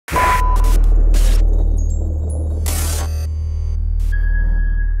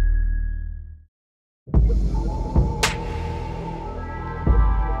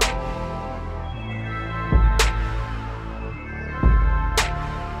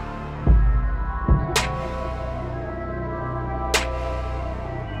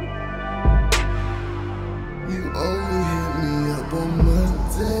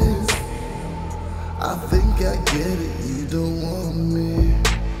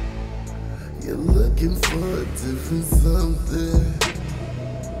looking for a different something.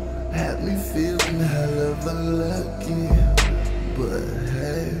 Had me feeling hella lucky. But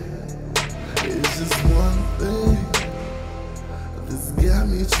hey, it's just one thing that's got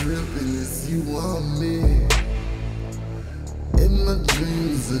me tripping, is you want me in my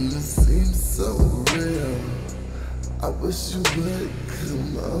dreams, and it seems so real. I wish you would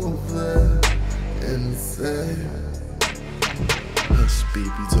come over and say, hush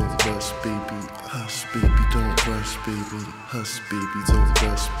baby, don't rush baby. Hush baby, don't rush baby. Hush baby, don't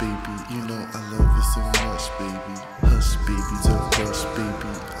rush baby. You know I love you so much baby. Hush baby, don't rush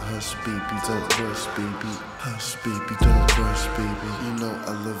baby. Hush baby, don't rush baby. Hush baby, don't rush baby. You know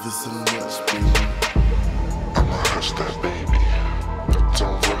I love you so much baby. I'ma hush that baby.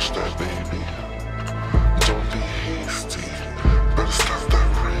 Don't rush that baby. Don't be hasty. Better stop that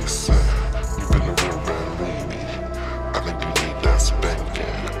racing. You've been a real bad lady. I think you need that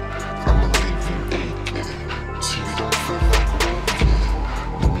spanking. I'ma leave you aching, so you don't feel like waking.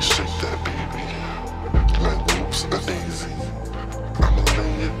 Let me shake that baby, like whoops a daisy. I'ma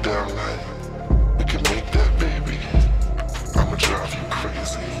lay it down like we can make that baby. I'ma drive you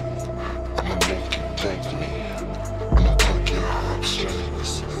crazy. I'ma make you thank me. I'ma pluck your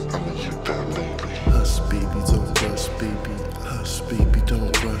heartstrings. I'ma hit that lady. Hush baby, don't rush baby. Hush baby,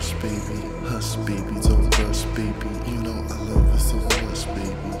 don't rush baby. Hush baby, don't rush baby. You know I love you so much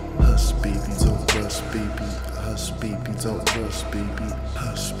baby. Hush baby, don't rush baby. Hush baby, don't rush baby.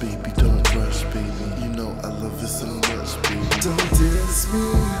 Hush baby, don't rush baby. You know I love you so much baby. Don't diss me.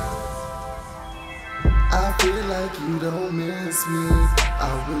 I feel like you don't miss me.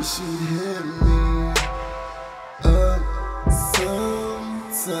 I wish you'd hit me up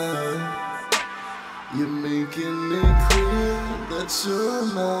sometime. You're making it clear that you're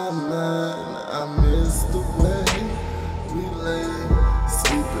my mind. I miss the way we lay,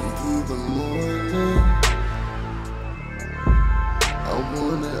 sleeping through the morning. I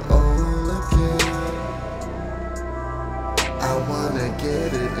want it all again. I wanna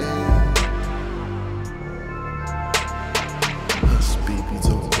get it in. Hush baby,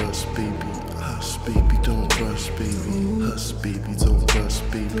 don't rush baby. Hush baby, don't rush baby. Hush baby, don't rush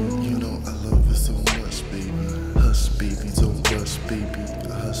baby. You know I love you so much baby. Hush baby, don't rush baby.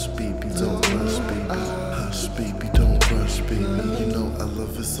 Hush baby, don't rush baby. Hush baby, don't rush baby. You know I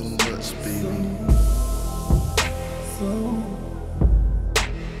love you so much baby. So